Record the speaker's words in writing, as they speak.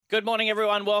Good morning,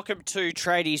 everyone. Welcome to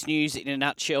Tradies News in a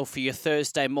nutshell for your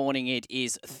Thursday morning. It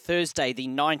is Thursday, the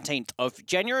 19th of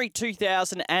January,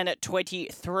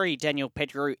 2023. Daniel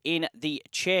Pettigrew in the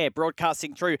chair,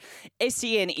 broadcasting through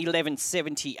SEN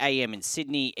 1170 AM in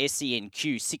Sydney,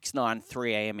 SENQ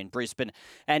 693 AM in Brisbane,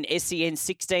 and SEN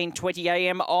 1620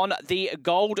 AM on the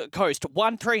Gold Coast.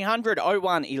 1300 01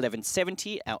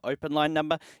 1170, our open line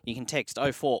number. You can text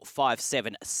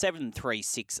 0457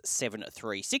 736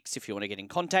 736 if you want to get in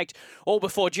contact. All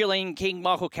before Gillian King,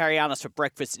 Michael Carianis for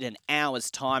breakfast in an hour's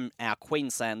time. Our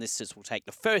Queensland listeners will take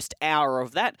the first hour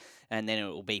of that, and then it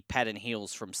will be Pat and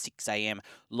Heels from 6 a.m.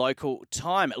 local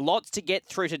time. Lots to get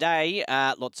through today.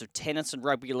 Lots of tennis and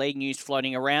rugby league news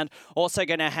floating around. Also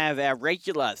going to have our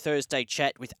regular Thursday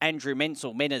chat with Andrew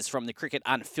Menzel-Menners from the Cricket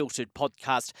Unfiltered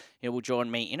podcast. He will join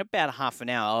me in about half an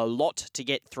hour. A lot to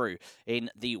get through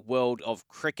in the world of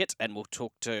cricket, and we'll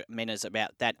talk to Menners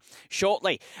about that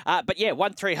shortly. But yeah,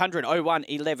 1300 01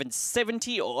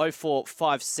 1170 or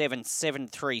 0457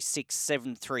 736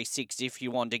 736 if you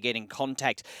want to get in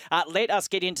contact. Let us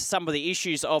get into some of the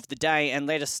issues of the day, and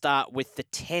let us start with the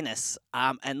tennis.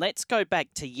 And let's go back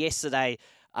to yesterday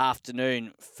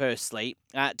afternoon firstly.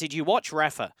 Did you watch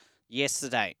Rafa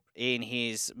yesterday in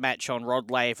his match on Rod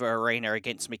Laver Arena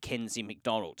against Mackenzie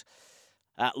McDonald?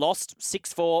 Lost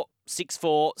 6-4,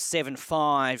 6-4,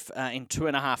 7-5 in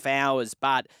 2.5 hours,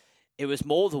 but it was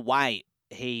more the way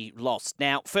he lost.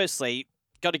 Now, firstly,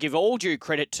 got to give all due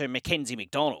credit to Mackenzie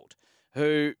McDonald,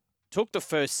 who took the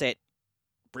first set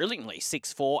brilliantly,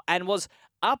 6-4, and was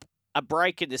up a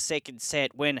break in the second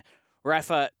set when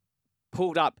Rafa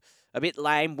pulled up a bit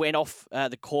lame, went off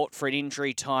the court for an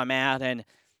injury timeout, and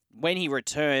when he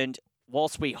returned,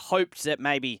 whilst we hoped that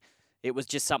maybe it was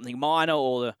just something minor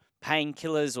or the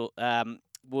painkillers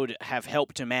would have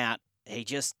helped him out, he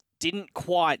just didn't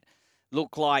quite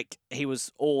look like he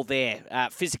was all there,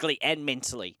 physically and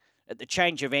mentally. At the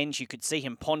change of ends, you could see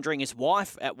him pondering. His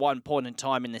wife at one point in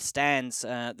time in the stands,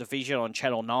 the vision on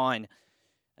Channel 9,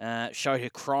 showed her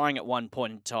crying at one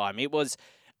point in time. It was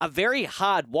a very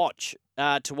hard watch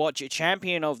to watch. A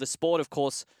champion of the sport, of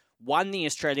course, won the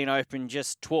Australian Open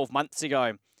just 12 months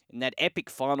ago in that epic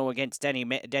final against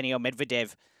Daniil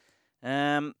Medvedev.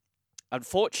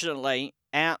 Unfortunately,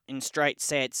 out in straight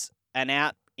sets and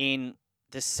out in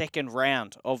the second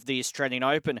round of the Australian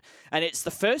Open. And it's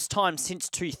the first time since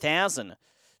 2000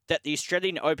 that the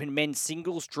Australian Open men's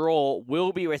singles draw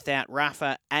will be without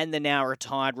Rafa and the now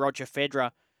retired Roger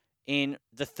Federer in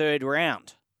the third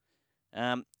round.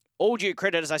 All due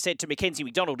credit, as I said, to Mackenzie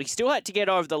McDonald. He still had to get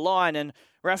over the line, and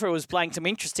Rafa was playing some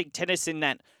interesting tennis in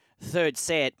that third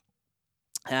set.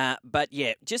 But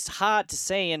yeah, just hard to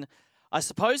see. And I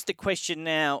suppose the question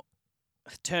now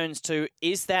turns to,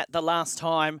 is that the last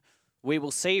time we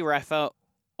will see Rafa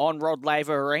on Rod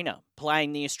Laver Arena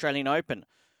playing the Australian Open?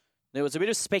 There was a bit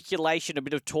of speculation, a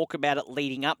bit of talk about it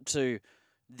leading up to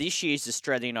this year's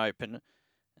Australian Open.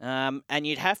 And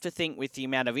you'd have to think with the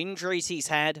amount of injuries he's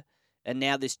had and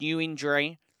now this new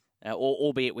injury,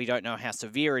 albeit we don't know how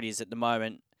severe it is at the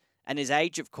moment, and his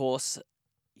age, of course,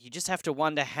 you just have to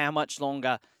wonder how much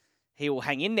longer he will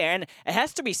hang in there. And it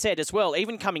has to be said as well,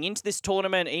 even coming into this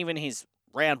tournament, even his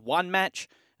round one match,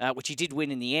 which he did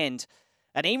win in the end,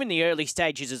 and even the early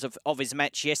stages of his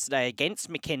match yesterday against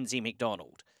Mackenzie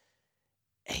McDonald,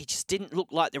 he just didn't look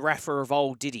like the Rafa of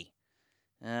old, did he?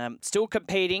 Still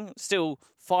competing, still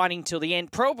fighting till the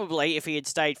end. Probably, if he had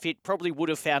stayed fit, probably would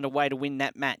have found a way to win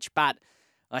that match. But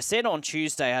I said on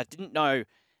Tuesday I didn't know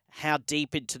how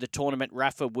deep into the tournament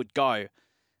Rafa would go.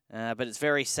 But it's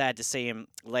very sad to see him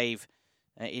leave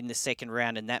in the second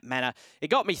round in that manner. It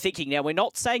got me thinking. Now, we're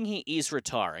not saying he is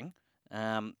retiring.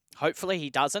 Hopefully he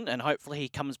doesn't, and hopefully he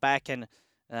comes back and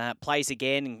plays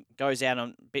again and goes out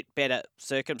on a bit better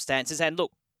circumstances. And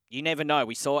look, you never know.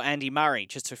 We saw Andy Murray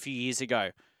just a few years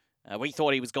ago. We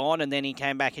thought he was gone, and then he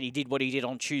came back and he did what he did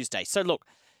on Tuesday. So look,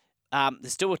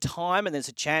 there's still a time and there's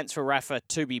a chance for Rafa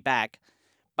to be back,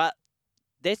 but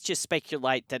let's just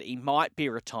speculate that he might be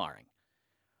retiring.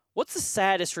 What's the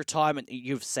saddest retirement that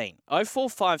you've seen?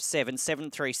 0457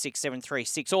 736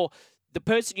 736, or the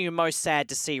person you're most sad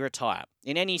to see retire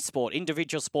in any sport,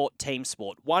 individual sport, team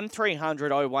sport.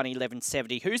 1300 01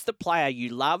 1170. Who's the player you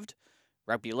loved,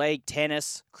 rugby league,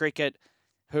 tennis, cricket,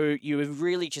 who you were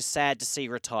really just sad to see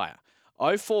retire?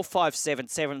 0457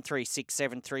 736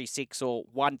 736 or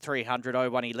 1300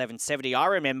 01 1170. I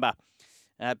remember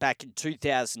back in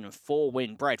 2004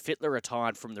 when Brad Fittler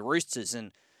retired from the Roosters,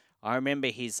 and I remember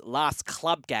his last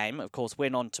club game, of course,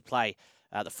 went on to play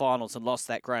the finals and lost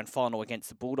that grand final against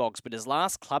the Bulldogs. But his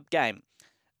last club game,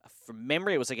 from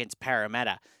memory, it was against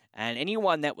Parramatta. And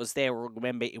anyone that was there will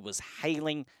remember it was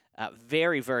hailing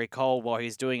very, very cold while he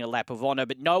was doing a lap of honour,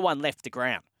 but no one left the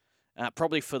ground,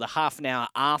 probably for the half an hour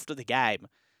after the game,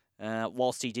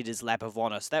 whilst he did his lap of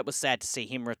honour. So that was sad to see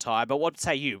him retire. But what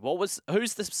say you?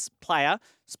 Who's the player,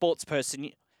 sports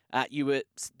person, you were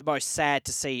the most sad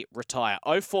to see retire?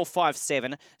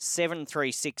 0457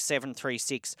 736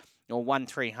 736 or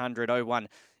 1300 01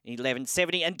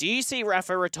 1170. And do you see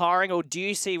Rafa retiring, or do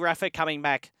you see Rafa coming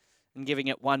back and giving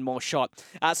it one more shot?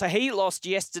 So he lost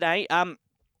yesterday.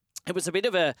 It was a bit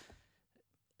of a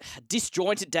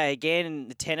disjointed day again in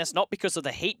the tennis, not because of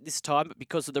the heat this time, but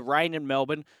because of the rain in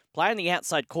Melbourne. Playing the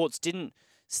outside courts didn't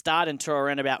start until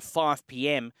around about 5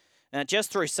 p.m.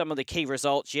 Just through some of the key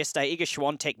results yesterday, Iga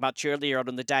Swiatek much earlier on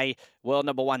in the day, world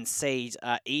number one seed,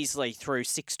 easily through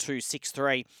 6-2,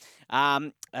 6-3.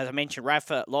 As I mentioned,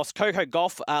 Rafa lost. Coco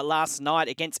Gauff last night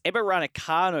against Emma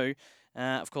Raducanu,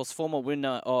 of course, former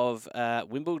winner of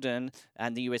Wimbledon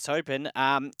and the US Open.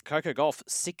 Coco Gauff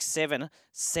 6-7,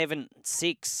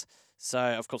 7-6. So,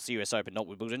 of course, the US Open, not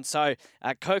Wimbledon. So,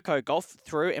 Coco Gauff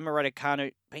through. Emma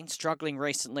Raducanu been struggling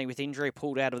recently with injury,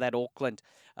 pulled out of that Auckland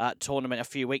tournament a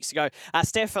few weeks ago.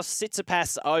 Stefanos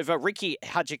Tsitsipas over Ricky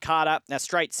Hijikata. Now,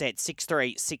 straight set,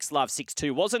 6-3, 6-love,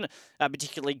 6-2. Wasn't a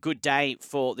particularly good day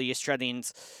for the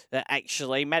Australians,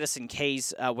 actually. Madison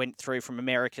Keys went through from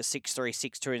America, 6-3,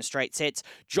 6-2 in straight sets.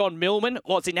 John Millman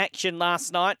was in action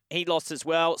last night. He lost as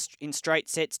well in straight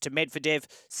sets to Medvedev,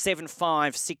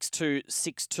 7-5, 6-2,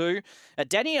 6-2.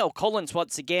 Danielle Collins,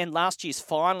 once again, last year's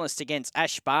finalist against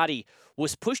Ash Barty,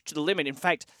 was pushed to the limit. In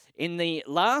fact, in the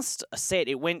last set,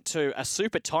 it went to a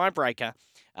super tiebreaker,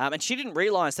 and she didn't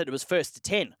realise that it was first to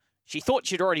 10. She thought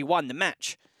she'd already won the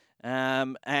match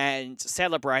and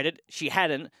celebrated. She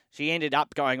hadn't. She ended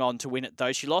up going on to win it,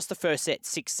 though. She lost the first set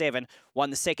 6-7, won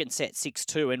the second set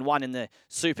 6-2, and won in the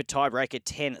super tiebreaker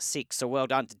 10-6. So well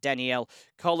done to Danielle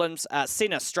Collins.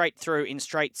 Sinner straight through in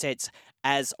straight sets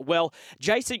as well.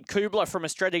 Jason Kubler from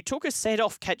Australia took a set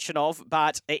off Khachanov,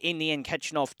 but in the end,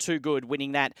 Khachanov too good,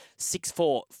 winning that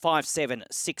 6-4, 5-7,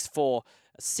 6-4,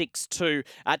 6-2.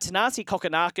 Thanasi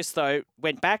Kokkinakis, though,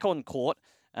 went back on court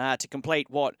to complete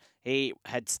what he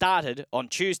had started on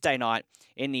Tuesday night.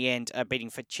 In the end, beating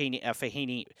Fahini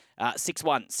 6-1,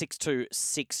 6-2,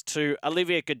 6-2.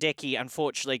 Olivia Godecki,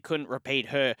 unfortunately, couldn't repeat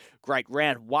her great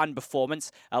round one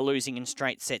performance, losing in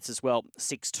straight sets as well,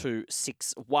 6-2,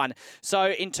 6-1.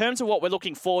 So in terms of what we're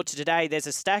looking forward to today, there's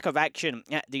a stack of action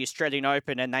at the Australian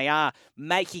Open, and they are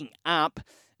making up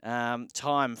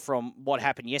time from what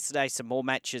happened yesterday. Some more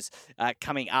matches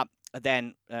coming up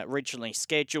than originally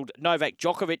scheduled. Novak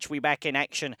Djokovic will be back in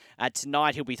action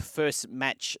tonight. He'll be the first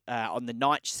match on the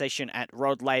night session at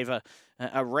Rod Laver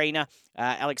Arena.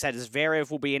 Alexander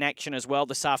Zverev will be in action as well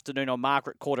this afternoon on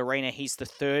Margaret Court Arena. He's the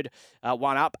third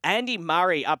one up. Andy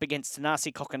Murray up against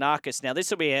Thanasi Kokkinakis. Now, this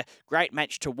will be a great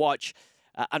match to watch.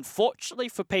 Unfortunately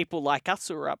for people like us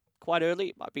who are up quite early,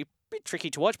 it might be bit tricky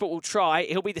to watch, but we'll try.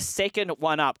 He'll be the second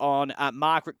one up on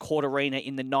Margaret Court Arena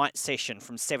in the night session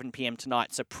from 7 p.m.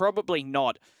 tonight. So probably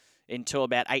not until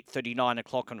about 8:30, 9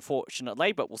 o'clock,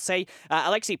 unfortunately, but we'll see.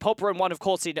 Alexei Popyrin won, of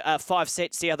course, in 5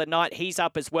 sets the other night. He's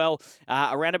up as well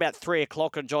around about 3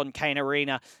 o'clock on John Cain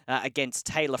Arena against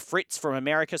Taylor Fritz from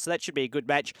America, so that should be a good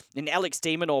match. And Alex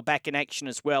de Minaur back in action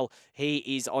as well. He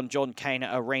is on John Cain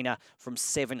Arena from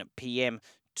 7 p.m.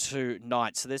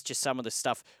 tonight. So there's just some of the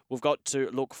stuff we've got to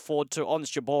look forward to. Ons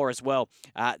Jabeur as well,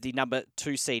 the number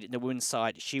 2 seed in the women's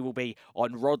side. She will be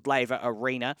on Rod Laver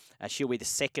Arena. She'll be the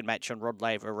second match on Rod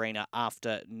Laver Arena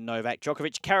after Novak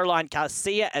Djokovic. Caroline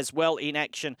Garcia as well in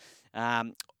action.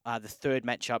 The third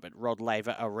matchup at Rod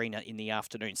Laver Arena in the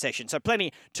afternoon session. So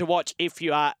plenty to watch if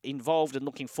you are involved and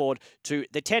looking forward to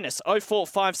the tennis.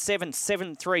 0457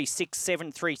 736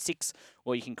 736,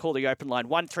 or you can call the open line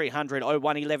 1300 01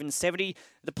 1170.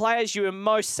 The players you were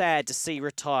most sad to see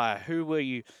retire. Who were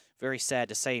you very sad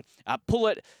to see?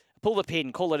 Pull the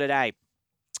pin, call it a day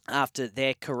after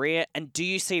their career. And do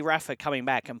you see Rafa coming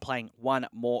back and playing one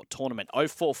more tournament?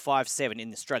 0457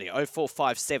 in Australia,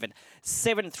 0457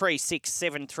 736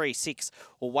 736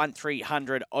 or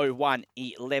 1300 01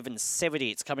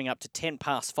 1170. It's coming up to 10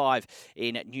 past 5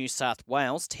 in New South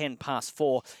Wales, 10 past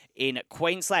 4 in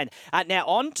Queensland. Now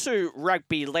on to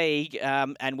Rugby League,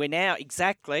 and we're now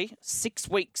exactly 6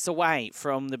 weeks away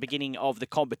from the beginning of the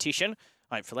competition,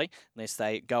 hopefully, unless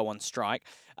they go on strike.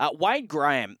 Wade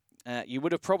Graham, you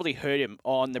would have probably heard him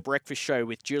on The Breakfast Show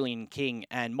with Julian King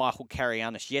and Michael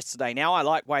Carianis yesterday. Now, I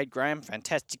like Wade Graham,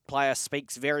 fantastic player,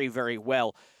 speaks very, very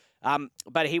well.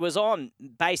 But he was on,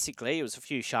 basically, it was a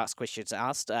few Sharks questions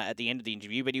asked at the end of the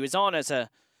interview, but he was on as a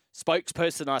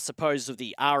spokesperson, I suppose, of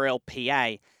the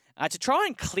RLPA to try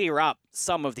and clear up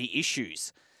some of the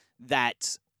issues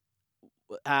that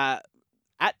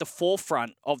at the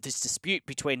forefront of this dispute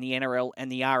between the NRL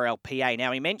and the RLPA.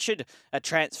 Now, he mentioned a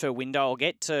transfer window. I'll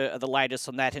get to the latest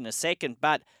on that in a second.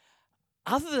 But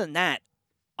other than that,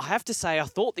 I have to say I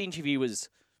thought the interview was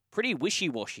pretty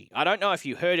wishy-washy. I don't know if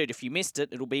you heard it. If you missed it,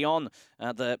 it'll be on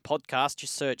the podcast.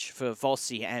 Just search for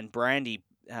Vossi and Brandy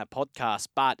podcast.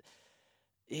 But,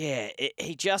 yeah,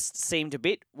 he just seemed a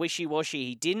bit wishy-washy.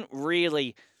 He didn't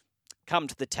really come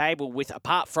to the table with,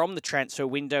 apart from the transfer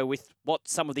window, with what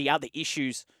some of the other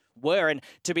issues were. And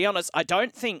to be honest, I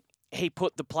don't think he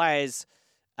put the players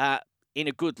in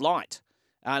a good light.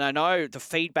 And I know the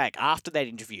feedback after that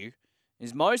interview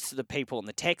is most of the people on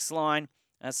the text line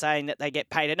are saying that they get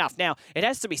paid enough. Now, it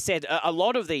has to be said, a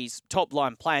lot of these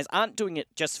top-line players aren't doing it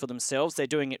just for themselves. They're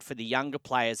doing it for the younger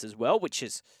players as well, which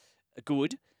is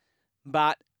good.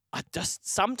 But I just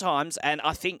sometimes, and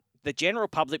I think the general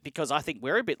public, because I think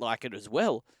we're a bit like it as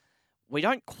well, we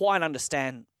don't quite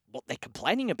understand what they're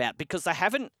complaining about because they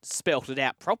haven't spelt it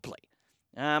out properly.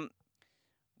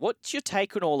 What's your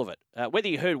take on all of it? Whether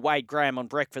you heard Wade Graham on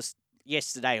breakfast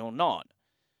yesterday or not,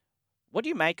 what do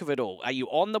you make of it all? Are you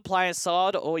on the player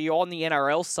side or are you on the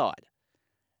NRL side?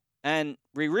 And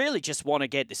we really just want to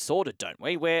get this sorted, don't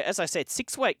we? We're, as I said,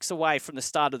 6 weeks away from the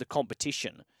start of the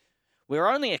competition. We're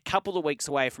only a couple of weeks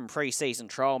away from pre-season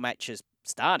trial matches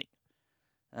starting.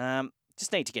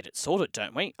 Just need to get it sorted,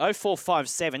 don't we?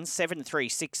 0457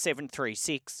 736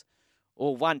 736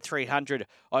 or 1300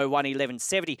 01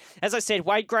 1170. As I said,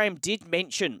 Wade Graham did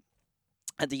mention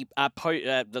the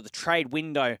trade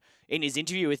window in his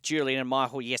interview with Julian and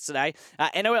Michael yesterday.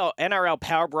 NRL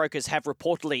power brokers have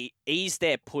reportedly eased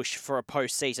their push for a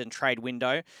post-season trade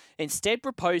window, instead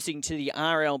proposing to the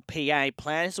RLPA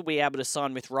players will be able to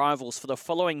sign with rivals for the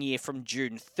following year from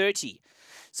June 30.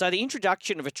 So the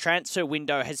introduction of a transfer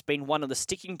window has been one of the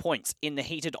sticking points in the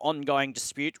heated ongoing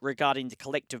dispute regarding the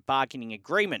collective bargaining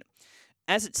agreement.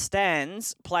 As it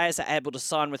stands, players are able to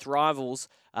sign with rivals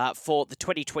for the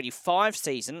 2025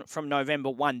 season from November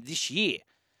 1 this year,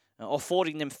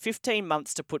 affording them 15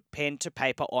 months to put pen to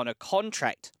paper on a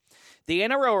contract. The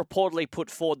NRL reportedly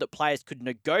put forward that players could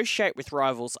negotiate with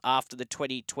rivals after the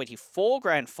 2024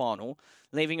 grand final,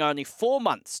 leaving only 4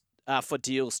 months for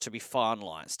deals to be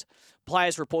finalised.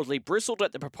 Players reportedly bristled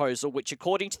at the proposal, which,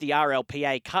 according to the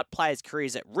RLPA, put players'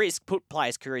 careers at risk,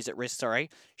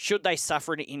 should they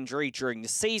suffer an injury during the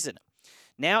season.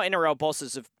 Now, NRL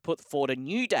bosses have put forward a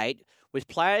new date, with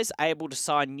players able to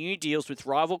sign new deals with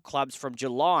rival clubs from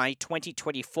July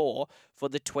 2024 for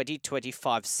the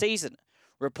 2025 season.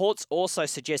 Reports also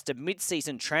suggest a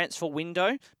mid-season transfer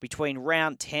window between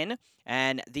round 10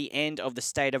 and the end of the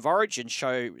State of Origin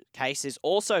showcase is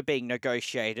also being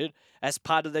negotiated as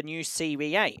part of the new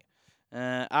CBA.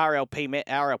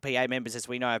 RLPA members, as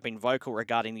we know, have been vocal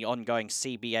regarding the ongoing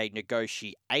CBA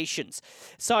negotiations.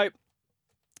 So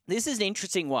this is an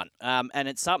interesting one, and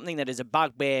it's something that is a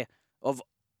bugbear of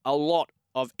a lot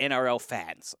of NRL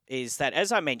fans, is that,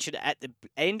 as I mentioned, at the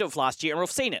end of last year, and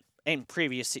we've seen it in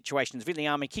previous situations,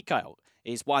 Viliame Kikau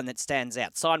is one that stands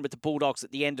out. Signed with the Bulldogs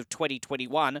at the end of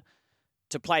 2021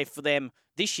 to play for them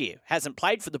this year. Hasn't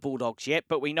played for the Bulldogs yet,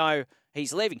 but we know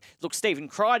he's leaving. Look, Stephen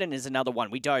Crichton is another one.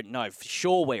 We don't know for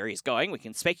sure where he's going. We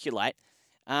can speculate.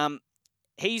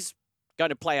 He's going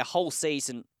to play a whole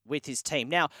season with his team.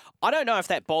 Now, I don't know if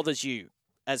that bothers you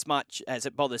as much as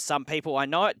it bothers some people. I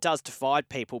know it does divide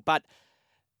people, but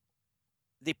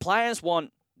the players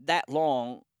want that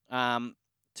long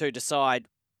to decide,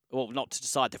 well, not to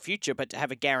decide the future, but to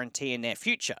have a guarantee in their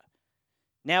future.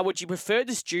 Now, would you prefer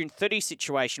this June 30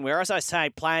 situation where, as I say,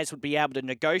 players would be able to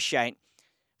negotiate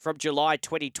from July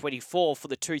 2024 for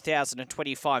the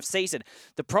 2025 season?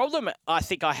 The problem I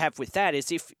think I have with that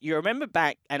is, if you remember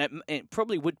back, and it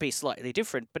probably would be slightly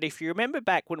different, but if you remember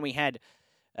back when we had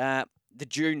the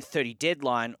June 30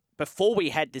 deadline, before we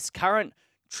had this current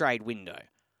trade window,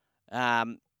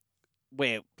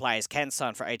 where players can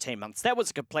sign for 18 months, that was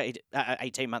a complete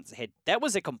 18 months ahead. That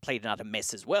was a complete and utter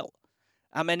mess as well.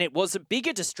 And it was a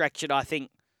bigger distraction, I think,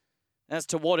 as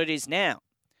to what it is now.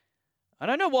 I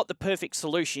don't know what the perfect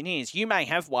solution is. You may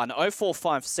have one.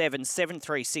 0457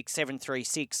 736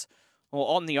 736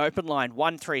 or on the open line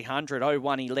 1300 01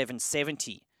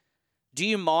 1170. Do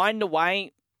you mind the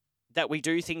way that we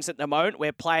do things at the moment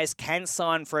where players can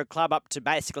sign for a club up to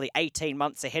basically 18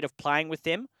 months ahead of playing with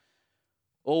them?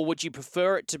 Or would you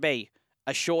prefer it to be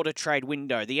a shorter trade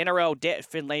window? The NRL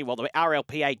definitely, well, the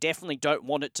RLPA definitely don't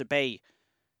want it to be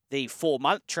the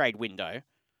 4-month trade window.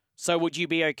 So would you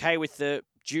be okay with the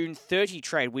June 30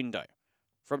 trade window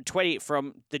from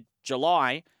the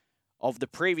July of the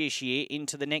previous year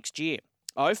into the next year?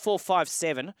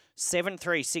 0457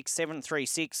 736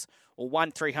 736 or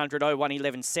 1300 01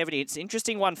 1170. It's an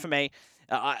interesting one for me.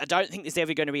 I don't think there's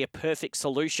ever going to be a perfect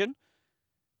solution.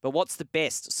 But what's the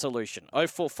best solution?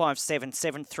 0457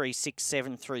 736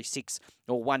 736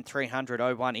 or 1300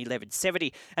 01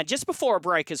 1170. And just before a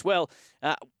break as well,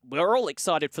 we're all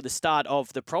excited for the start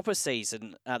of the proper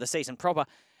season, the season proper.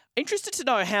 Interested to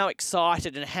know how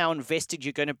excited and how invested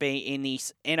you're going to be in the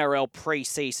NRL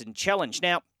preseason challenge.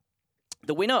 Now,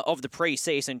 the winner of the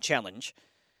preseason challenge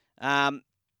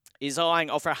is eyeing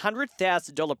off a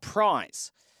 $100,000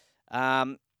 prize.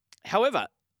 However,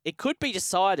 it could be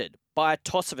decided by a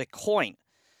toss of a coin.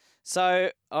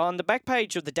 So, on the back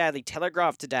page of the Daily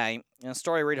Telegraph today, a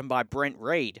story written by Brent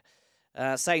Reid,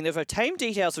 saying they've obtained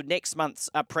details of next month's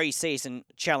pre-season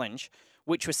challenge,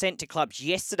 which were sent to clubs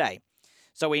yesterday.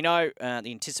 So we know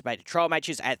the anticipated trial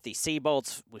matches at the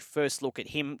Seabolts. We first look at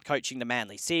him coaching the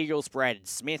Manly Seagulls, Brandon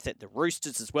Smith at the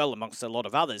Roosters as well, amongst a lot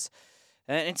of others.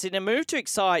 And it's in a move to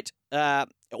excite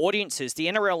audiences, the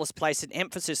NRL has placed an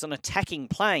emphasis on attacking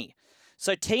play.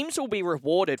 So teams will be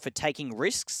rewarded for taking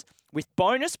risks, with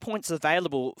bonus points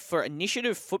available for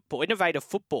innovative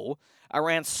football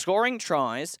around scoring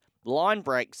tries, line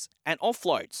breaks, and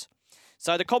offloads.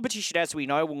 So the competition, as we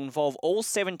know, will involve all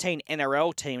 17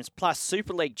 NRL teams plus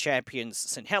Super League champions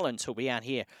St Helens, who'll be out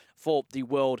here for the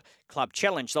World Club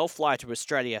Challenge. They'll fly to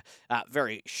Australia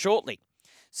very shortly.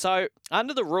 So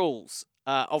under the rules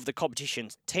of the competition,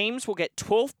 teams will get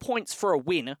 12 points for a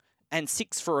win and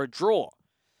 6 for a draw.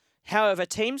 However,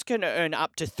 teams can earn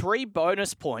up to 3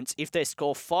 bonus points if they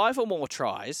score 5 or more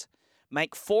tries,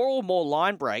 make 4 or more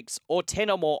line breaks, or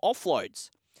 10 or more offloads.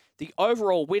 The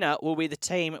overall winner will be the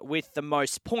team with the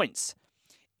most points.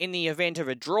 In the event of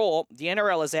a draw, the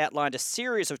NRL has outlined a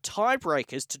series of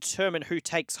tiebreakers to determine who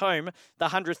takes home the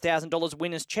 $100,000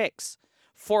 winners' checks.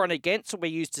 For and against will be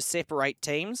used to separate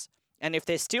teams, and if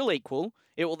they're still equal,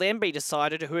 it will then be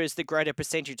decided who has the greater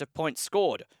percentage of points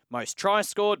scored. Most tries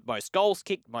scored, most goals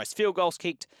kicked, most field goals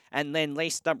kicked, and then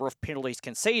least number of penalties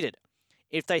conceded.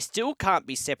 If they still can't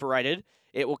be separated,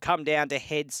 it will come down to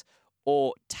heads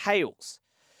or tails.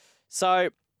 So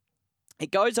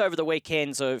it goes over the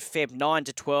weekends of Feb 9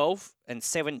 to 12 and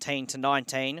 17 to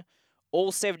 19.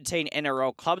 All 17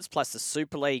 NRL clubs plus the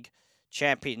Super League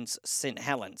champions St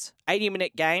Helens.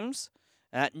 80-minute games,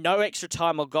 no extra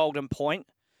time or golden point.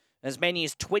 As many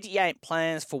as 28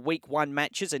 players for Week 1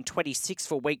 matches and 26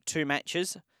 for Week 2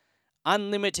 matches.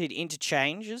 Unlimited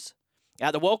interchanges.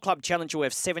 The World Club Challenge will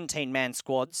have 17-man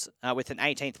squads with an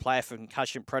 18th player for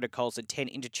concussion protocols and 10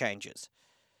 interchanges.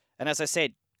 And as I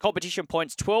said, competition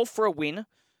points, 12 for a win,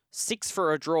 6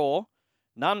 for a draw,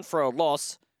 none for a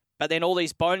loss, but then all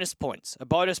these bonus points. A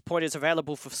bonus point is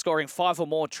available for scoring 5 or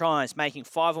more tries, making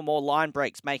 5 or more line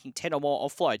breaks, making 10 or more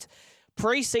offloads.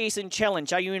 Pre-season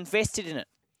challenge, are you invested in it?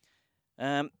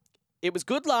 It was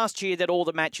good last year that all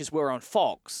the matches were on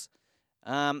Fox,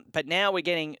 but now we're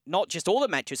getting not just all the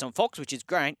matches on Fox, which is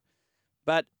great,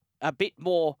 but a bit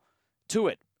more to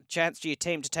it. A chance for your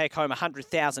team to take home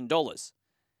 $100,000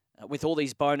 with all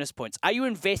these bonus points. Are you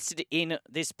invested in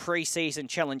this pre-season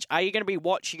challenge? Are you going to be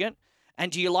watching it?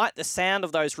 And do you like the sound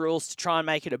of those rules to try and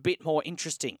make it a bit more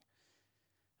interesting?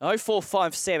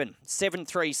 0457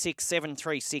 736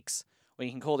 736. Or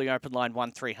you can call the open line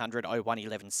 1300 01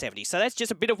 1170. So that's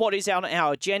just a bit of what is on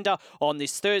our agenda on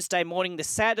this Thursday morning. The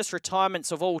saddest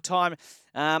retirements of all time.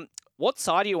 What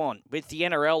side are you on with the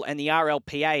NRL and the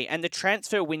RLPA and the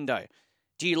transfer window?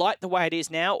 Do you like the way it is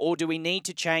now, or do we need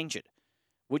to change it?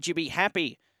 Would you be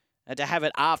happy to have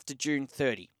it after June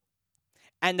 30?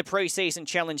 And the pre-season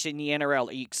challenge in the NRL,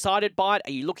 are you excited by it?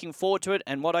 Are you looking forward to it?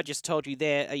 And what I just told you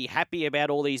there, are you happy about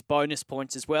all these bonus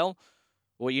points as well?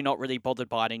 Or you're not really bothered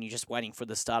by it and you're just waiting for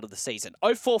the start of the season?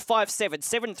 0457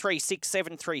 736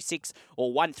 736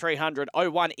 or 1300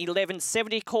 01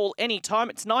 1170. Call anytime.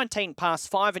 It's 19 past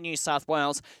 5 in New South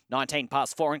Wales, 19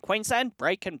 past 4 in Queensland.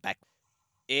 Break and back.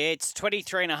 It's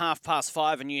 23 and a half past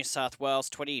 5 in New South Wales,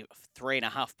 23 and a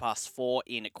half past 4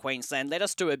 in Queensland. Let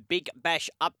us do a Big Bash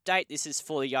update. This is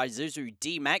for the Isuzu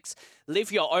D-Max. Live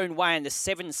your own way in the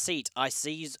 7-seat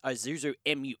Isuzu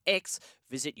MU-X.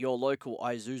 Visit your local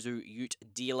Isuzu Ute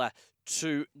dealer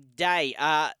today.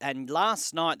 And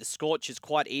last night, the Scorchers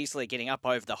quite easily getting up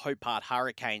over the Hobart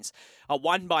Hurricanes.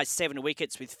 Won by 7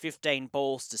 wickets with 15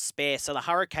 balls to spare. So the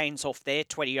Hurricanes off their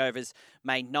 20 overs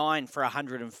made 9 for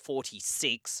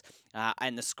 146.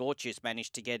 And the Scorchers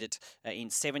managed to get it in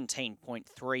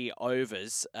 17.3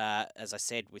 overs, as I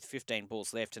said, with 15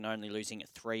 balls left and only losing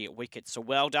 3 wickets. So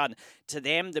well done to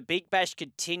them. The Big Bash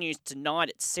continues tonight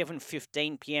at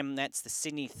 7:15 p.m. That's the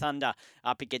Sydney Thunder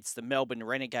up against the Melbourne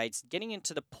Renegades. getting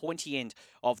into the pointy end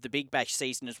of the Big Bash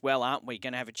season as well, aren't we?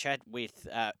 Going to have a chat with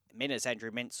Mena's Andrew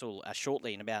Menzel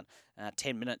shortly in about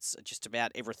 10 minutes, just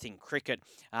about everything cricket.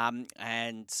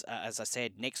 As I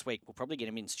said, next week we'll probably get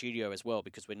him in studio as well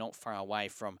because we're not far away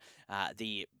from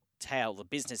the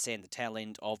business end, the tail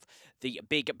end of the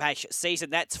Big Bash season.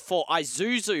 That's for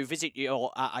Isuzu. Visit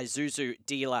your Isuzu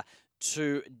dealer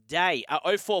today.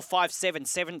 0457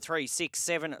 736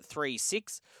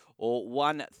 736 or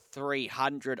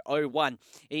 1300 01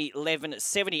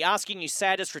 1170. Asking you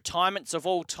saddest retirements of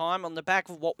all time on the back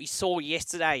of what we saw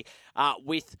yesterday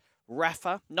with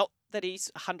Rafa. Not that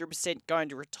he's 100% going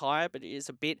to retire, but it is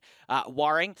a bit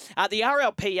worrying. The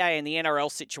RLPA and the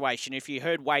NRL situation, if you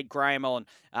heard Wade Graham on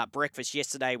breakfast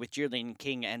yesterday with Julian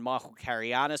King and Michael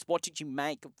Karianis, what did you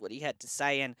make of what he had to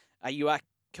say? And are you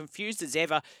confused as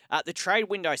ever? The trade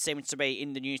window seems to be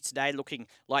in the news today, looking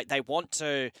like they want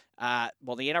to, the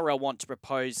NRL want to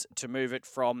propose to move it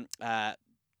from the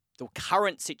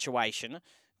current situation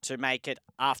to make it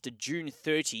after June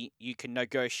 30, you can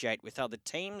negotiate with other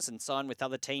teams and sign with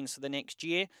other teams for the next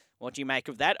year. What do you make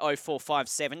of that?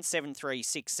 0457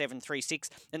 736 736.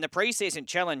 And the preseason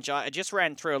challenge, I just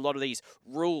ran through a lot of these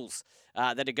rules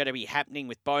that are going to be happening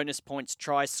with bonus points,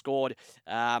 tries scored,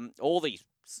 all these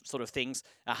sort of things.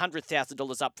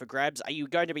 $100,000 up for grabs. Are you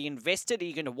going to be invested? Are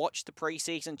you going to watch the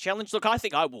preseason challenge? Look, I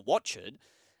think I will watch it.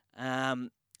 I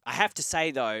have to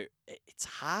say, though, it's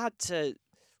hard to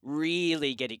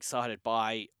really get excited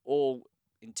by all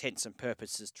intents and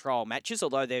purposes trial matches,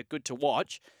 although they're good to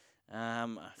watch. I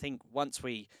think once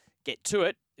we get to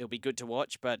it, it'll be good to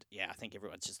watch. But yeah, I think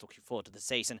everyone's just looking forward to the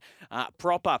season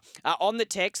proper. On the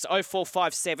text,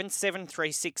 0457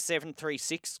 736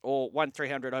 736 or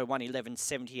 1300 01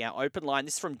 1170, our open line.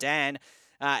 This is from Dan.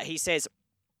 He says,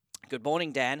 good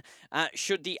morning, Dan.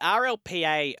 Should the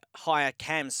RLPA hire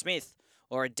Cam Smith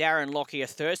or a Darren Lockyer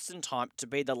Thurston type to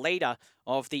be the leader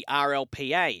of the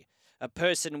RLPA? A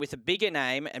person with a bigger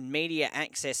name and media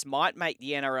access might make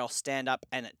the NRL stand up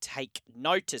and take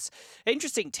notice.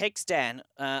 Interesting text, Dan.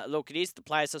 Look, it is the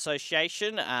Players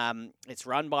Association. It's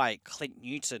run by Clint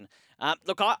Newton.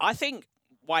 Look, I think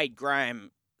Wade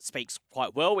Graham speaks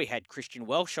quite well. We had Christian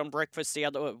Welsh on breakfast the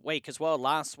other week as well.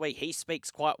 Last week, he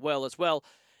speaks quite well as well.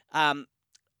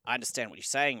 I understand what you're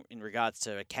saying in regards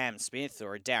to a Cam Smith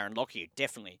or a Darren Lockyer.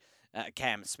 Definitely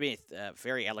Cam Smith,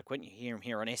 very eloquent. You hear him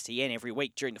here on SEN every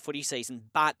week during the footy season.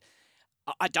 But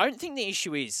I don't think the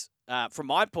issue is, from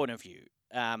my point of view,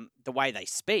 the way they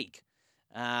speak.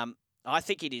 I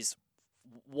think it is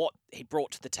what he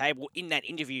brought to the table in that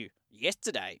interview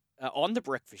yesterday on the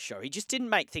breakfast show. He just didn't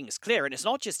make things clear. And it's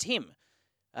not just him.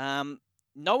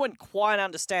 No one quite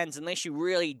understands, unless you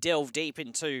really delve deep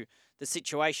into the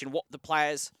situation, what the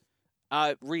players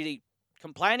are really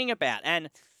complaining about.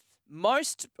 And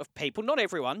most of people, not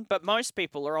everyone, but most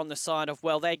people are on the side of,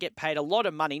 well, they get paid a lot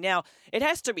of money. Now, it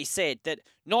has to be said that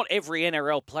not every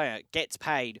NRL player gets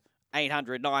paid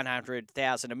 $800,000, $900,000,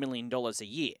 $1 million a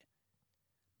year.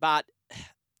 But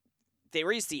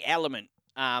there is the element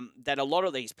that a lot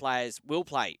of these players will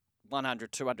play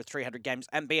 100, 200, 300 games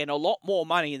and be in a lot more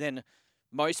money than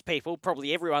most people,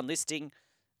 probably everyone listing,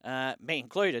 me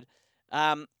included.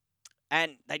 And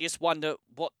they just wonder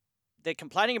what they're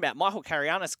complaining about. Michael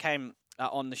Karianis came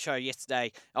on the show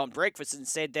yesterday on breakfast and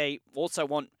said they also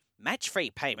want match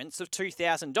fee payments of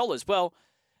 $2,000. Well,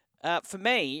 for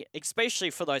me, especially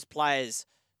for those players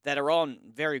that are on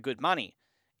very good money,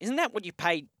 isn't that what you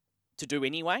paid to do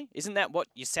anyway? Isn't that what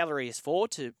your salary is for,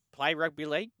 to play rugby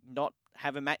league, not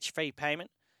have a match fee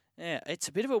payment? Yeah, it's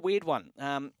a bit of a weird one.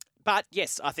 But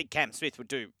yes, I think Cam Smith would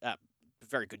do a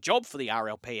very good job for the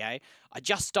RLPA. I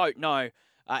just don't know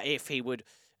if he would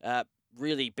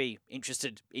really be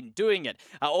interested in doing it.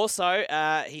 Also,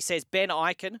 he says Ben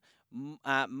Eichen,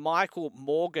 Michael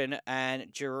Morgan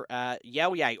and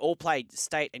Yelye all played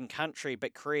state and country,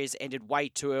 but careers ended way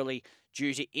too early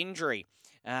due to injury.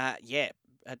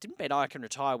 Didn't Ben Eichen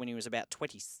retire when he was about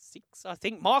 26, I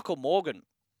think? Michael Morgan,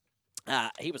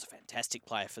 he was a fantastic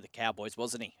player for the Cowboys,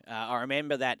 wasn't he? I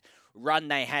remember that run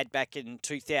they had back in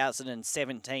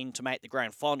 2017 to make the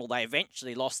grand final. They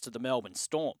eventually lost to the Melbourne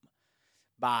Storm.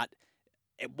 But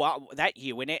that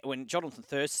year, when Jonathan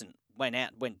Thurston went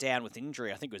down with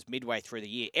injury, I think it was midway through the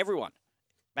year,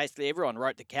 basically everyone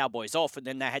wrote the Cowboys off, and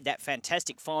then they had that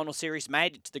fantastic final series,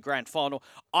 made it to the grand final.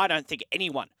 I don't think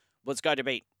anyone was going to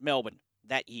beat Melbourne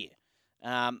that year.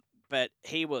 But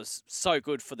he was so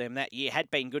good for them that year. Had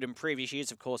been good in previous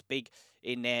years, of course, big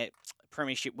in their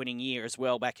premiership winning year as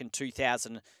well back in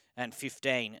 2000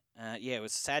 It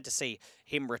was sad to see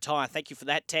him retire. Thank you for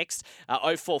that text.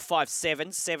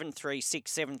 0457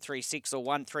 736 736 or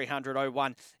 1300 01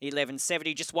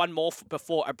 1170. Just one more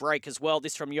before a break as well.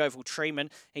 This from Yeovil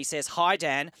Treeman. He says, "Hi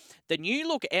Dan, the new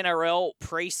look NRL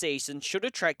preseason should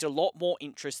attract a lot more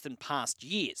interest than past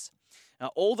years.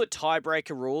 All the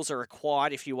tiebreaker rules are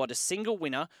required if you want a single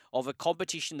winner of a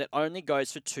competition that only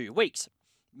goes for 2 weeks.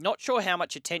 Not sure how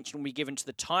much attention will be given to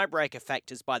the tiebreaker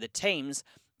factors by the teams,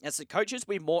 as the coaches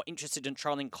will be more interested in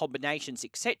trialling combinations,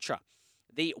 etc.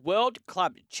 The World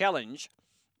Club Challenge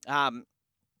and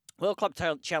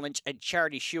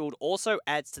Charity Shield also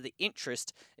adds to the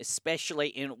interest, especially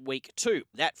in week 2.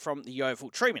 That from the Yeovil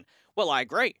Treeman. Well, I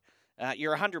agree.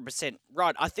 You're 100%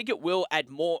 right. I think it will add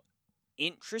more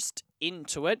interest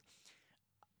into it.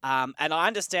 And I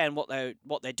understand what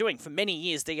they're doing. For many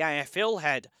years, the AFL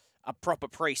had a proper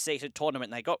pre-season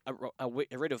tournament. They got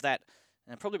rid of that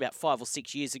probably about 5 or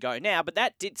 6 years ago now, but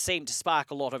that did seem to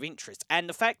spark a lot of interest. And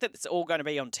the fact that it's all going to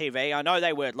be on TV, I know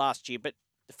they were last year, but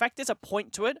the fact there's a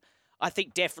point to it, I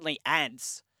think definitely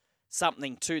adds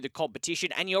something to the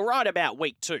competition. And you're right about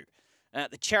week 2.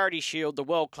 The Charity Shield, the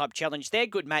World Club Challenge, they're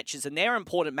good matches and they're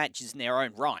important matches in their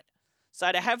own right.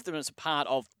 So to have them as a part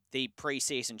of the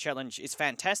pre-season challenge is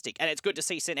fantastic. And it's good to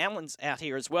see St. Helens out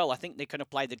here as well. I think they're going to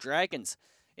play the Dragons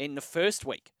in the first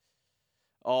week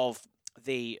of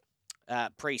the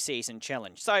pre-season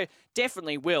challenge. So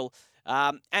definitely will.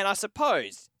 And I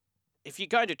suppose if you're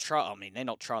going to they're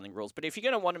not trialling rules, but if you're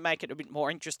going to want to make it a bit more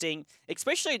interesting,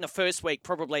 especially in the first week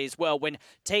probably as well, when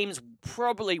teams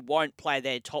probably won't play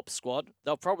their top squad,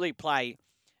 they'll probably play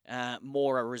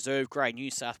more a reserve grade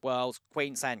New South Wales,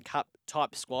 Queensland Cup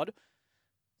type squad.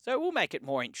 So it will make it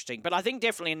more interesting. But I think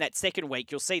definitely in that second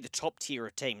week, you'll see the top tier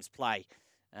of teams play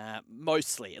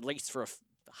mostly, at least for a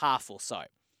half or so.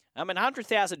 And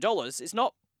 $100,000 is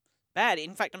not bad.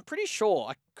 In fact, I'm pretty sure,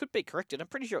 I could be corrected, I'm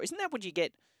pretty sure, isn't that what you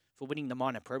get for winning the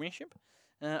minor premiership?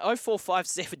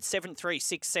 0457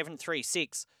 736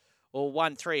 736 or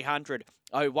 1300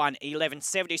 01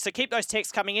 1170. So keep those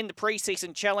texts coming in. The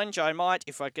pre-season challenge, I might,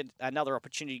 if I could, another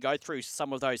opportunity to go through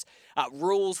some of those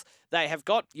rules they have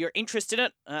got. You're interested in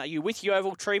it? Are you with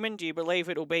Yeovil Treeman? Do you believe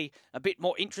it'll be a bit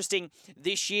more interesting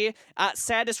this year?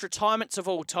 Saddest retirements of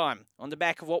all time, on the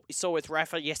back of what we saw with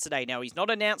Rafa yesterday. Now, he's not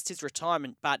announced his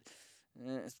retirement, but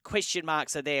question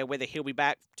marks are there whether he'll be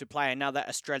back to play another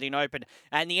Australian Open.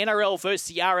 And the NRL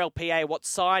versus the RLPA, what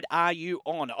side are you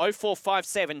on?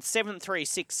 0457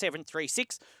 736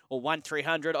 736 or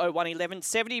 1300 01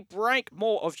 1170. Break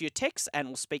more of your texts and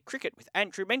we'll speak cricket with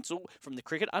Andrew Menzel from the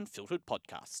Cricket Unfiltered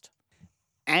podcast.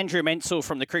 Andrew Menzel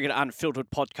from the Cricket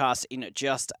Unfiltered podcast in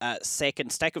just a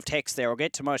second. Stack of texts there. I'll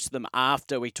get to most of them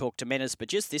after we talk to Menas, but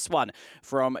just this one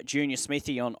from Junior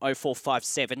Smithy on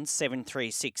 0457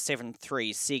 736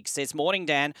 736 says, "Morning,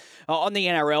 Dan. On the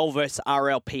NRL versus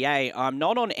RLPA, I'm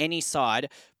not on any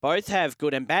side. Both have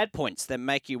good and bad points that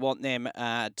make you want them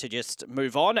to just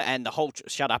move on and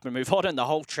shut up and move on, and the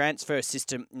whole transfer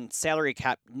system and salary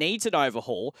cap needs an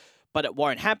overhaul, but it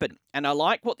won't happen. And I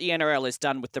like what the NRL has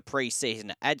done with the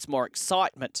pre-season. It adds more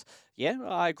excitement." Yeah,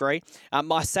 I agree.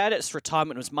 My saddest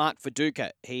retirement was Mark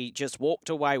Viduka. He just walked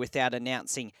away without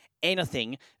announcing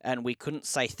anything, and we couldn't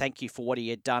say thank you for what he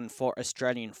had done for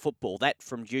Australian football. That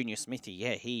from Junior Smithy.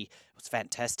 Yeah, he was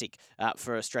fantastic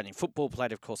for Australian football.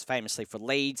 Played, of course, famously for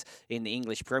Leeds in the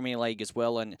English Premier League as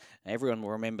well, and everyone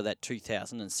will remember that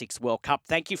 2006 World Cup.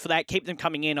 Thank you for that. Keep them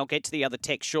coming in. I'll get to the other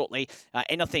text shortly.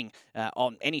 Anything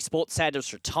on any sports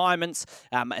status, retirements,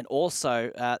 and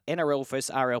also NRL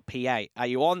versus RLPA. Are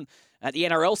you on the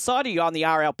NRL side? Are you on the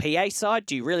RLPA side?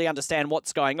 Do you really understand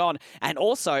what's going on? And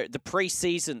also the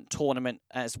pre-season tournament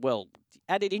as well.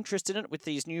 Added interest in it with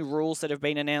these new rules that have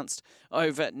been announced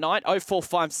overnight.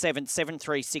 0457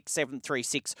 736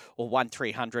 736 or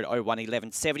 1300 01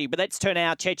 1170. But let's turn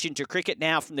our attention to cricket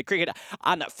now from the Cricket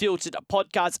Unfiltered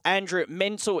podcast. Andrew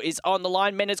Menzel is on the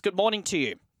line. Menas, good morning to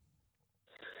you.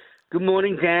 Good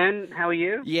morning, Dan. How are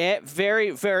you? Yeah,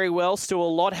 very, very well. Still a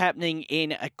lot happening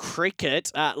in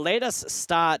cricket. Let us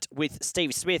start with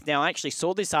Steve Smith. Now, I actually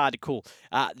saw this article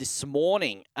this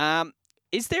morning.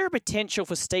 Is there a potential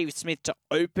for Steve Smith to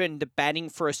open the batting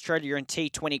for Australia in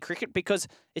T20 cricket? Because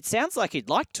it sounds like he'd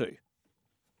like to.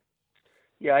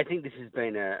 Yeah, I think this has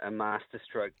been a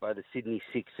masterstroke by the Sydney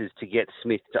Sixers to get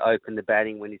Smith to open the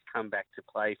batting when he's come back to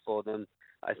play for them.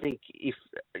 I think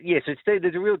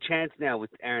there's a real chance now with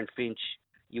Aaron Finch,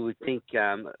 you would think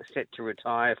set to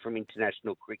retire from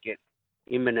international cricket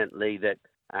imminently, that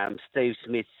Steve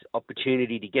Smith's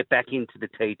opportunity to get back into the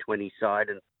T20 side,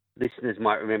 and listeners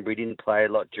might remember he didn't play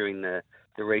a lot during the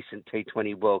the recent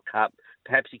T20 World Cup.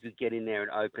 Perhaps he could get in there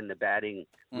and open the batting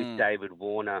with David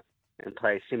Warner and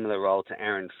play a similar role to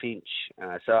Aaron Finch.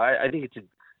 So I think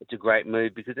it's a great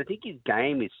move because I think his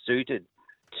game is suited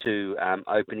to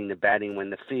opening the batting when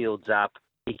the field's up.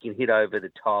 He can hit over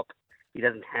the top. He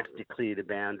doesn't have to clear the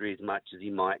boundary as much as he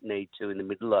might need to in the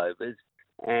middle overs.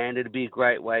 And it'd be a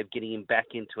great way of getting him back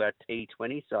into our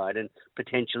T20 side and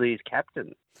potentially as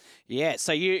captain. Yeah,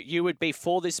 so you would be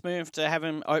for this move to have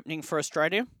him opening for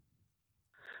Australia?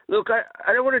 Look,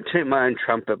 I don't want to toot my own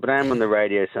trumpet, but I am on the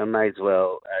radio, so I may as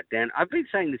well. Dan, I've been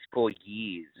saying this for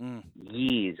years.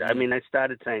 Years. I mean, I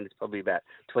started saying this probably about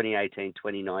 2018,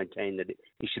 2019, that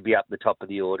he should be up the top of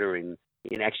the order in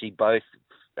actually both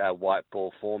white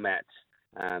ball formats.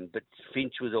 But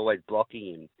Finch was always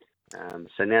blocking him.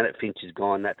 So now that Finch is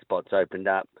gone, that spot's opened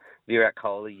up. Virat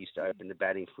Kohli used to open the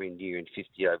batting for India in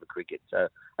 50-over cricket, so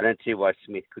I don't see why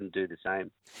Smith couldn't do the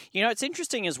same. You know, it's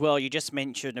interesting as well, you just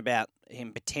mentioned about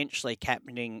him potentially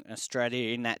captaining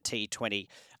Australia in that T20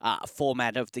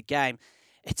 format of the game.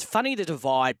 It's funny the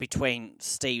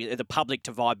public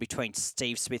divide between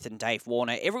Steve Smith and Dave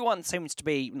Warner. Everyone seems to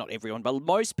be, not everyone, but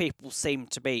most people seem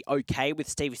to be okay with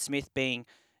Steve Smith being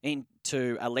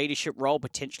into a leadership role,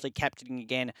 potentially captaining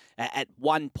again at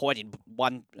one point in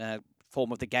one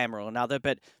form of the game or another.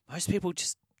 But most people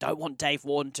just don't want Dave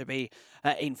Warner to be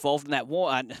involved in that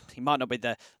war. He might not be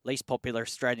the least popular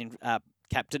Australian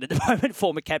captain at the moment,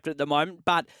 former captain at the moment,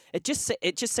 but it just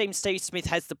seems Steve Smith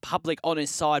has the public on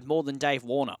his side more than Dave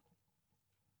Warner.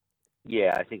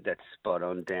 Yeah, I think that's spot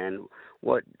on, Dan.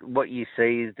 What you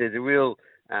see is there's a real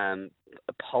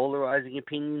polarising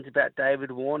opinions about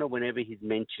David Warner whenever he's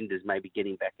mentioned as maybe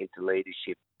getting back into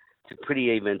leadership. It's a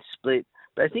pretty even split.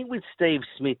 But I think with Steve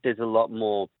Smith, there's a lot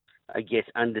more, I guess,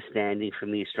 understanding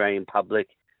from the Australian public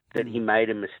that he made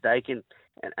a mistake. And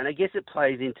I guess it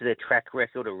plays into their track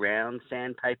record around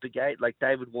Sandpapergate. Like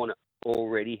David Warner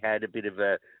already had a bit of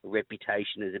a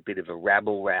reputation as a bit of a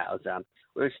rabble-rouser,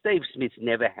 whereas Steve Smith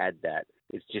never had that.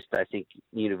 It's just, I think,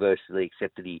 universally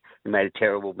accepted he made a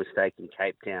terrible mistake in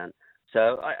Cape Town.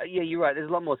 So, yeah, you're right. There's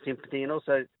a lot more sympathy. And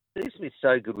also, Steve Smith's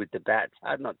so good with the bat. It's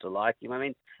hard not to like him. I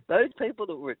mean, those people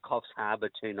that were at Coffs Harbour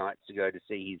 2 nights ago to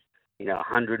see his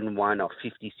 101 or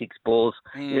 56 balls,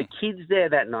 kids there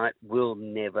that night will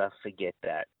never forget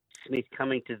that. Smith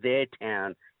coming to their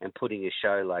town and putting a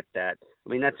show like that. I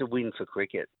mean, that's a win for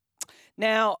cricket.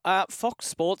 Now, Fox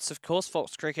Sports, of course,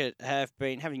 Fox Cricket have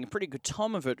been having a pretty good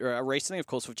time of it recently. Of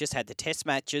course, we've just had the test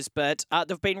matches, but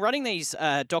they've been running these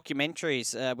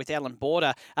documentaries with Alan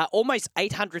Border, almost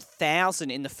 800,000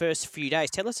 in the first few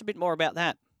days. Tell us a bit more about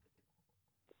that.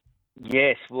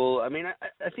 Yes, well, I mean,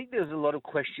 I think there was a lot of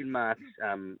question marks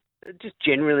just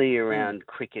generally around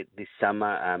cricket this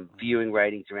summer, viewing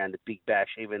ratings around the Big Bash,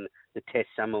 even the Test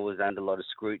summer was under a lot of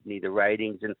scrutiny, the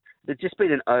ratings, and there's just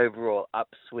been an overall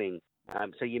upswing.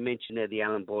 So you mentioned there the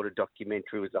Alan Border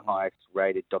documentary was the highest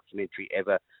rated documentary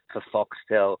ever for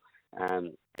Foxtel.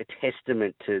 A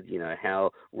testament to,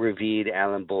 how revered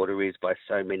Alan Border is by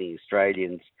so many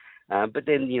Australians. But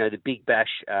then, the Big Bash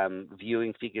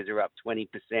viewing figures are up 20%.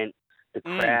 The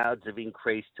crowds have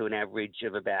increased to an average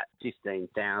of about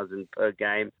 15,000 per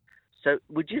game. So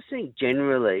we're just seeing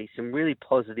generally some really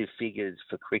positive figures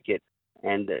for cricket.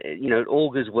 And, it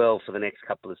augurs well for the next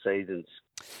couple of seasons.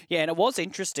 Yeah, and it was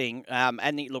interesting.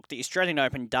 The Australian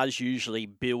Open does usually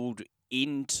build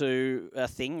into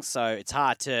things, so it's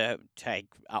hard to take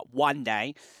one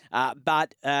day.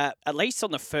 But at least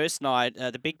on the first night,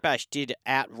 the Big Bash did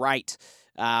outrate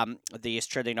the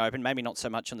Australian Open, maybe not so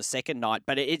much on the second night,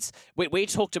 but we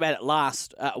talked about it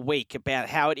last week about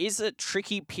how it is a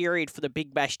tricky period for the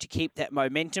Big Bash to keep that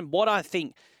momentum. What I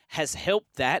think has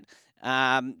helped that,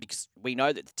 because we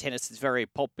know that the tennis is very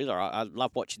popular. I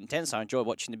love watching the tennis. I enjoy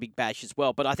watching the Big Bash as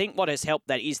well. But I think what has helped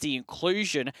that is the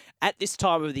inclusion at this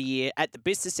time of the year, at the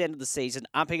business end of the season,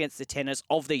 up against the tennis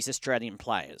of these Australian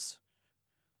players.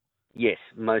 Yes,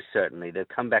 most certainly. They've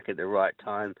come back at the right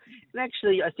time. And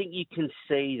actually, I think you can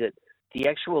see that the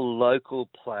actual local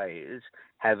players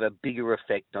have a bigger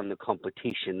effect on the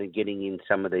competition than getting in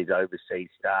some of these overseas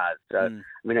stars. So,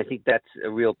 I mean, I think that's a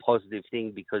real positive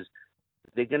thing because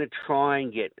they're going to try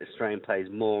and get Australian players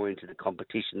more into the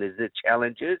competition. There's the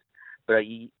challenges, but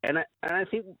I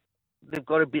think they've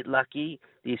got a bit lucky.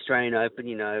 The Australian Open,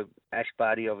 Ash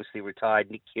Barty obviously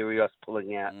retired, Nick Kyrgios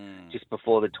pulling out just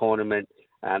before the tournament.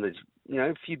 There's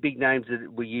a few big names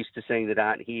that we're used to seeing that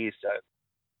aren't here, so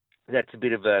that's a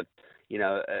bit of a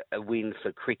a win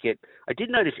for cricket. I did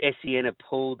notice SEN have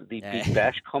pulled the Big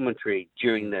Bash commentary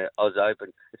during the Oz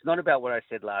Open. It's not about what I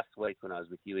said last week when I was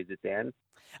with you, is it, Dan?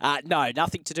 No,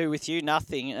 nothing to do with you.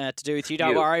 Nothing to do with you.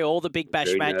 Don't worry. All the Big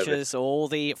Bash matches, all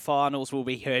the finals will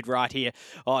be heard right here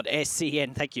on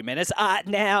SCN. Thank you, Menace.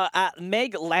 Now,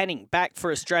 Meg Lanning back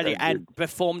for Australia and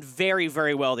performed very,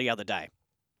 very well the other day.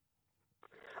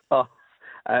 Oh,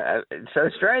 so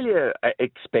Australia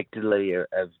expectedly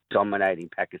of dominating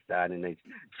Pakistan in these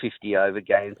 50-over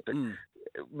games, but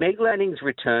Meg Lanning's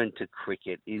return to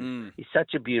cricket is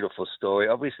such a beautiful story.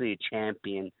 Obviously a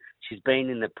champion. She's been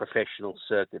in the professional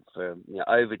circuit for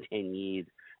over 10 years,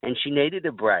 and she needed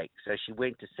a break. So she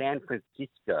went to San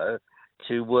Francisco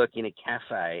to work in a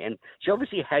cafe, and she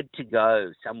obviously had to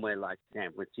go somewhere like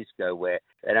San Francisco where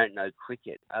they don't know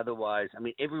cricket. Otherwise, I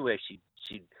mean, everywhere she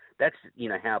that's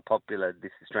how popular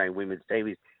this Australian women's team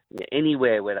is.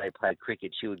 Anywhere where they play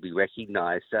cricket, she would be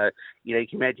recognised. So, you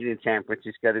can imagine in San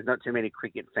Francisco, there's not too many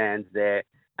cricket fans there.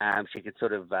 She could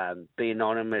sort of be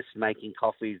anonymous, making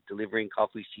coffees, delivering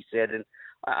coffees, she said. And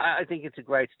I think it's a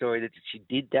great story that she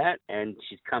did that, and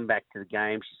she's come back to the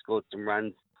game. She scored some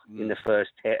runs in the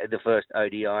first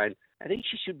ODI. And I think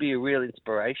she should be a real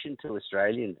inspiration to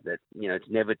Australians that, it's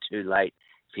never too late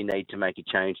if you need to make a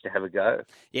change to have a go.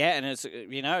 Yeah, and it's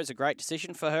a great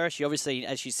decision for her. She obviously,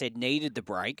 as you said, needed the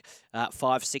break,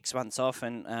 5-6 months off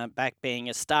and back being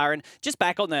a star. And just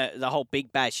back on the whole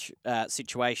Big Bash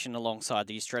situation alongside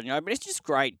the Australian Open, it's just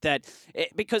great that,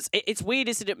 because it's weird,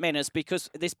 isn't it, Menace? Because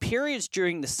there's periods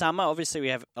during the summer, obviously we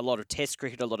have a lot of Test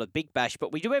cricket, a lot of Big Bash,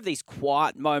 but we do have these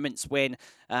quiet moments when,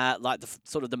 like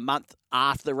the month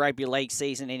after the rugby league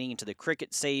season, ending into the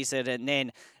cricket season, and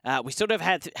then we sort of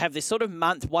have this sort of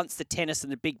month once the tennis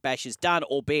and the Big Bash is done,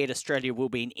 albeit Australia will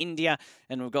be in India,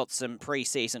 and we've got some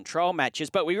pre-season trial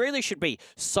matches. But we really should be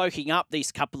soaking up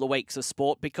these couple of weeks of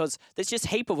sport, because there's just a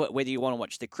heap of it, whether you want to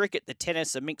watch the cricket, the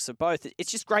tennis, a mix of both. It's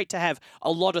just great to have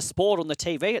a lot of sport on the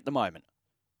TV at the moment.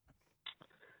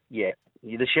 Yeah.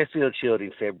 The Sheffield Shield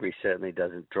in February certainly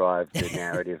doesn't drive the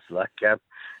narrative like that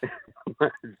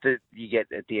you get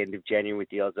at the end of January with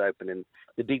the Oz Open and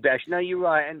the Big Bash. No, you're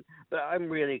right, but I'm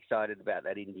really excited about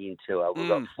that Indian tour. We've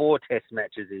got 4 Test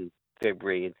matches in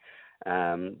February,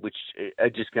 which are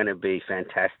just going to be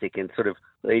fantastic and sort of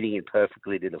leading in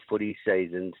perfectly to the footy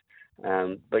seasons.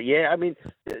 But yeah, I mean,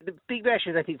 the Big Bash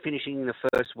is, I think, finishing in the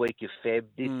first week of Feb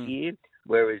this year.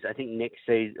 Whereas I think next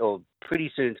season, or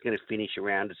pretty soon, it's going to finish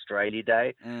around Australia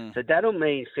Day. So that'll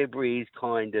mean February is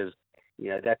kind of,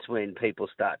 that's when people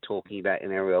start talking about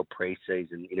NRL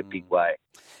pre-season in a big way.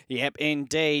 Yep,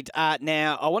 indeed.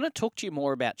 Now, I want to talk to you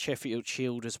more about Sheffield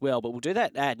Shield as well, but we'll do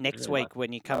that next week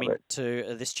when you come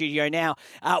into the studio. Now,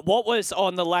 what was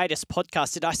on the latest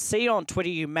podcast? Did I see on Twitter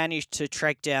you managed to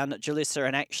track down Jalissa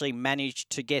and actually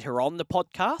managed to get her on the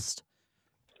podcast?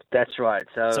 That's right.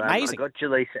 So it's amazing. I got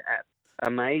Jalissa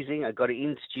amazing. I got it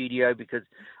in studio because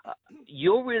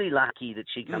you're really lucky that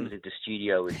she comes into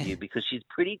studio with you, because she's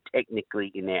pretty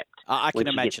technically inept. I can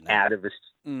imagine that. Out of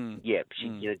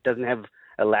she doesn't have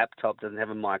a laptop, doesn't have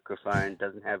a microphone,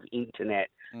 doesn't have internet.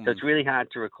 So it's really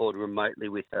hard to record remotely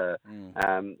with her.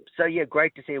 So yeah,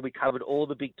 great to see her. We covered all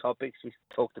the big topics. We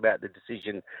talked about the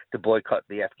decision to boycott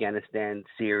the Afghanistan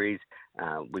series.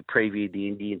 We previewed the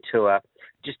Indian tour.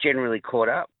 Just generally caught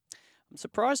up. I'm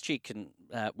surprised she can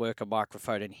work a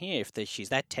microphone in here if she's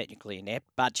that technically inept,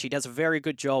 but she does a very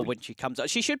good job when she comes up.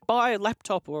 She should buy a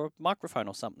laptop or a microphone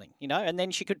or something, and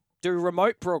then she could do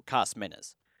remote broadcast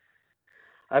minutes.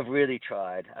 I've really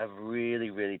tried. I've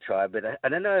really, really tried. But I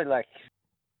don't know,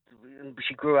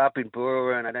 she grew up in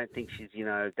Bura, and I don't think she's,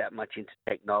 that much into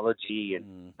technology.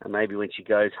 And maybe when she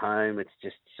goes home, it's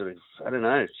just sort of, I don't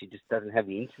know, she just doesn't have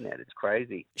the internet. It's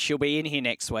crazy. She'll be in here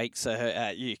next week,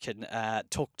 so you can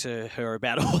talk to her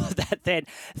about all of that then.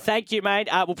 Thank you, mate.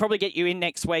 We'll probably get you in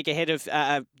next week ahead of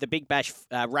the Big Bash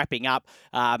wrapping up,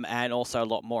 and also a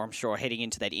lot more, I'm sure, heading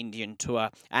into that Indian tour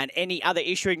and any other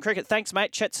issue in cricket. Thanks,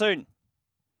 mate. Chat soon.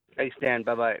 Thanks, Dan.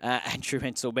 Bye-bye. Andrew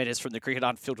Hensel-Meadows from the Cricket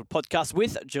Unfiltered podcast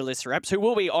with Jalissa Apps, who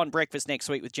will be on Breakfast next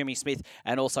week with Jimmy Smith,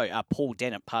 and also Paul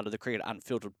Dennett, part of the Cricket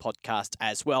Unfiltered podcast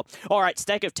as well. All right,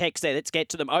 stack of texts there. Let's get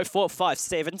to them.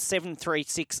 0457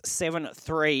 736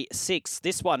 736.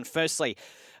 This one, firstly,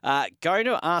 going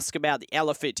to ask about the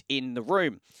elephant in the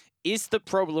room. Is the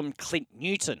problem Clint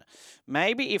Newton?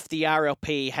 Maybe if the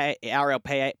RLPA,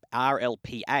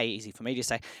 easy for me to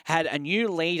say, had a new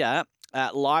leader,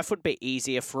 life would be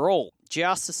easier for all.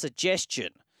 Just a suggestion.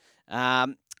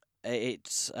 Well,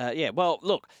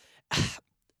 look,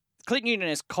 Clint Newton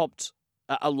has copped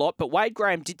a lot, but Wade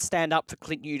Graham did stand up for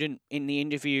Clint Newton in the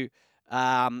interview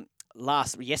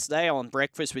yesterday on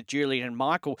Breakfast with Julian and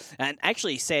Michael, and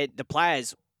actually said the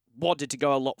players wanted to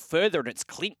go a lot further, and it's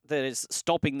Clint that is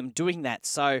stopping them doing that.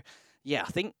 So, yeah,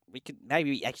 I think we could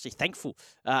maybe be actually thankful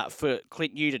for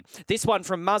Clint Newton. This one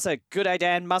from Muzzer. Good day,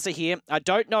 Dan. Muzzer here. I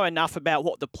don't know enough about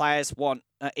what the players want,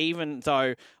 even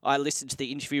though I listened to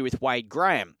the interview with Wade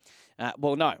Graham.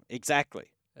 Well, no,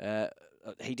 exactly.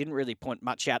 He didn't really point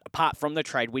much out apart from the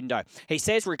trade window. He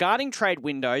says, regarding trade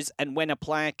windows and when a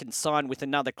player can sign with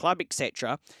another club,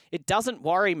 etc., it doesn't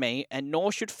worry me, and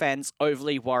nor should fans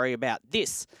overly worry about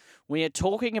this. We are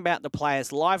talking about the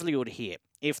player's livelihood here.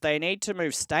 If they need to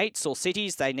move states or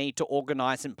cities, they need to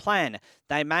organise and plan.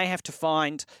 They may have to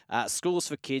find schools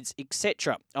for kids,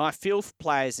 etc. I feel for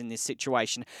players in this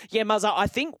situation. Yeah, Muzza, I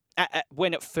think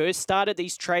when it first started,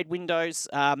 these trade windows,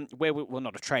 well,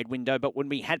 not a trade window, but when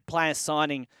we had players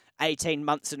signing 18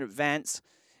 months in advance,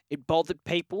 it bothered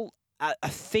people. I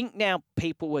think now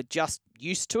people are just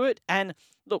used to it. And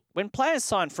look, when players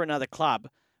sign for another club,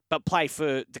 but play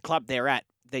for the club they're at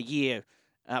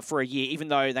for a year, even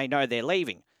though they know they're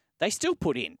leaving, they still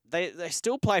put in. They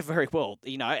still play very well,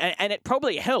 and it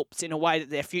probably helps in a way that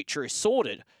their future is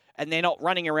sorted and they're not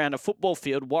running around a football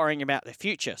field worrying about their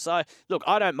future. So, look,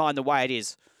 I don't mind the way it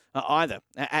is either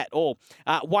at all.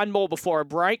 One more before a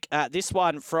break. This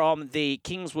one from the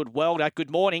Kingswood Welder. Good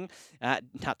morning.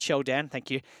 Nutshell, Dan, thank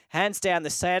you. Hands down the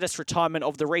saddest retirement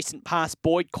of the recent past,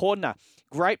 Boyd Cordner.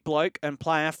 Great bloke and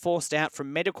player forced out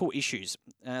from medical issues.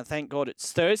 Thank God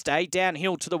it's Thursday.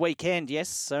 Downhill to the weekend.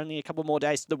 Yes, only a couple more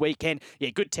days to the weekend. Yeah,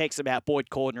 good text about Boyd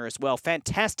Cordner as well.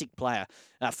 Fantastic player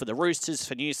for the Roosters,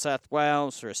 for New South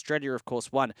Wales, for Australia, of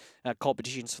course, won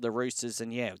competitions for the Roosters.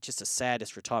 And yeah, just the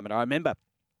saddest retirement. I remember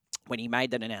when he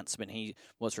made that announcement, he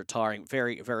was retiring.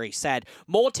 Very, very sad.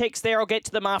 More text there. I'll get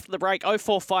to them after the break.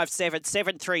 0457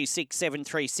 736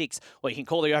 736. Or you can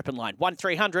call the open line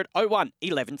 1300 01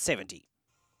 1170.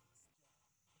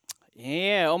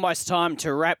 Yeah, almost time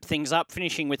to wrap things up,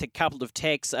 finishing with a couple of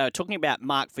texts. Talking about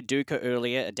Mark Viduka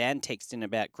earlier, Dan texted in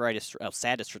about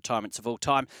saddest retirements of all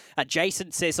time.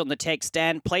 Jason says on the text,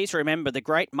 Dan, please remember the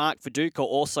great Mark Viduka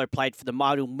also played for the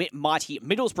mighty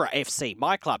Middlesbrough FC,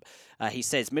 my club. He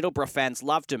says Middlesbrough fans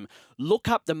loved him. Look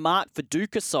up the Mark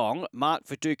Viduka song. Mark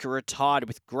Viduka retired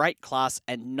with great class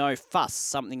and no fuss,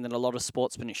 something that a lot of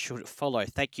sportsmen should follow.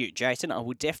 Thank you, Jason. I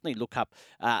will definitely look up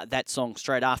that song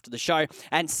straight after the show.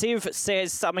 And Siv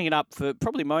says, summing it up for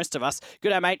probably most of us, good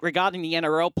day, mate. Regarding the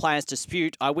NRL players'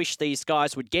 dispute, I wish these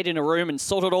guys would get in a room and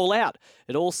sort it all out.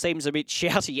 It all seems a bit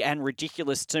shouty and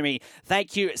ridiculous to me.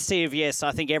 Thank you, Siv. Yes,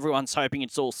 I think everyone's hoping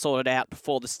it's all sorted out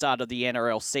before the start of the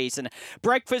NRL season.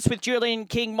 Breakfast with Julian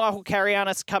King, Michael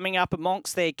Carianis coming up.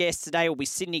 Amongst their guests today will be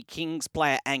Sydney Kings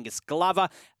player Angus Glover,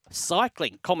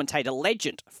 cycling commentator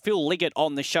legend Phil Liggett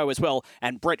on the show as well,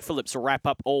 and Brett Phillips will wrap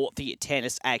up all the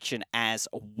tennis action as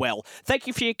well. Thank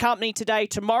you for your company today.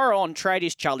 Tomorrow on Trade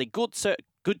is Charlie Goodsir.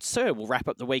 Good Sir will wrap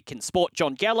up the week in sport.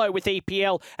 John Gallo with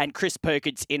EPL and Chris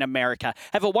Perkins in America.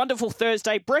 Have a wonderful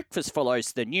Thursday. Breakfast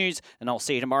follows the news, and I'll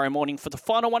see you tomorrow morning for the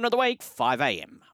final one of the week, 5 a.m.